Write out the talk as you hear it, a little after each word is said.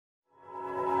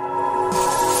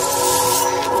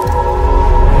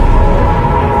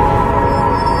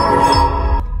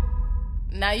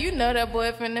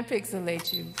boy finna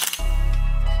pixelate you.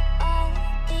 On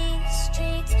these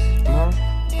streets,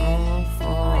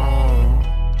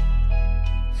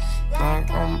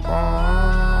 like I'm born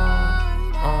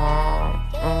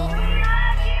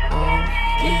on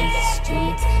these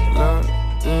streets,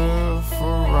 looking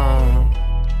for rhyme.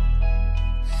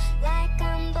 like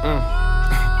I'm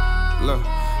born.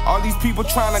 Look. All these people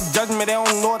tryna judge me, they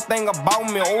don't know a thing about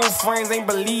me. Old friends ain't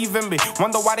believe in me,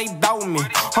 wonder why they doubt me.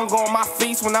 Hunger on my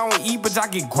face when I don't eat, but I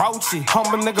get grouchy.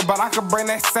 Humble nigga, but I can bring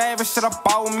that savage shit up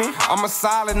out me. I'm a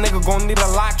solid nigga, gon' need a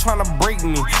lot tryna break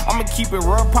me. I'ma keep it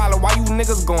real, probably why you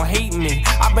niggas gon' hate me.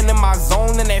 I been in my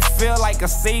zone and that feel like a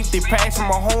safety. Pass from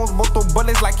my homes, both those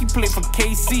bullets like he played for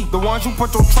KC. The ones you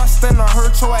put your trust in, I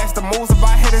hurt your ass the most. If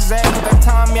I hit his ass with that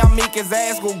time, I make his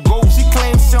ass go ghost. She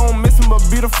claims she don't miss him, but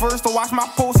be the first to watch my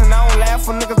post. And I don't laugh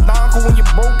for niggas down, cause when you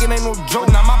broke, it ain't no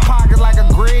joke. Now my pocket's like a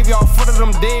graveyard, full of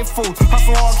them dead folks.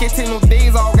 Hustle hard, can't take no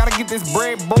days off, gotta get this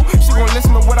bread, bro. She gon'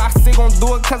 listen to what I say, gon'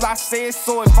 do it cause I said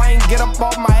so. If I ain't get up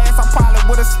off my ass, I probably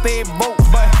would've stayed broke.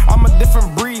 But I'm a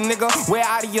different breed, nigga, way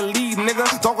out of your league, nigga.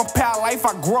 Don't compare life,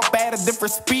 I grew up at a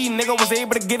different speed, nigga. Was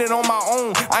able to get it on my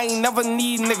own, I ain't never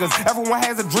need niggas. Everyone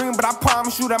has a dream, but I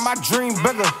promise you that my dream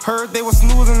bigger. Heard they was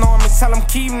snoozing on me, tell them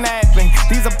keep napping.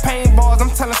 These are paintballs,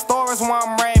 I'm telling stories while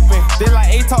I'm rapping. They like,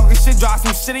 hey, talking shit, drop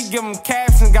some shit, he give them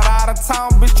captions. Got out of town,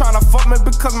 bitch tryna fuck me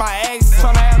because my accent.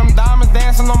 Tryna have them diamonds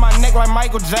dancing on my neck like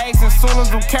Michael Jackson. Soon as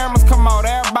them cameras come out,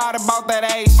 everybody about that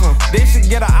action. They should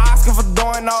get an Oscar for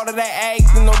doing all of that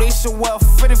acting. No, they should well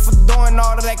fitted for doing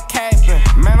all of that capping.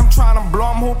 Man, I'm tryna blow,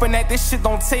 I'm hoping that this shit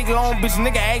don't take long. Bitch,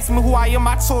 nigga asked me who I am,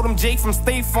 I told him Jake from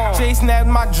State Farm. Chasing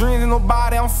after my dreams and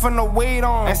nobody I'm finna wait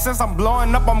on. And since I'm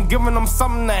blowing up, I'm giving them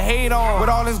something to hate on. With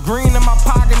all this green in my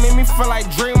pocket, made me feel like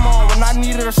Dream On. When I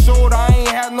needed a shoulder, I ain't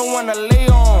had no one to lay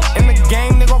on. In the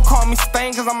game, they gon' call me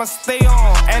Stain cause I'ma stay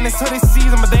on. And it's hoodie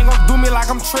season, but they ain't gon' do me like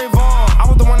I'm Trayvon. I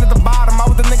was the one at the bottom, I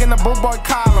was the nigga in the broke boy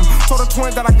column. Told the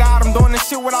twins that I got them, doing this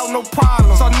shit without no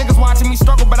problem. So niggas watching me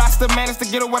struggle, but I still managed to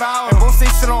get it without them. And both say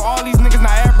shit on all these niggas,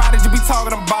 now everybody just be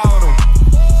talking about them.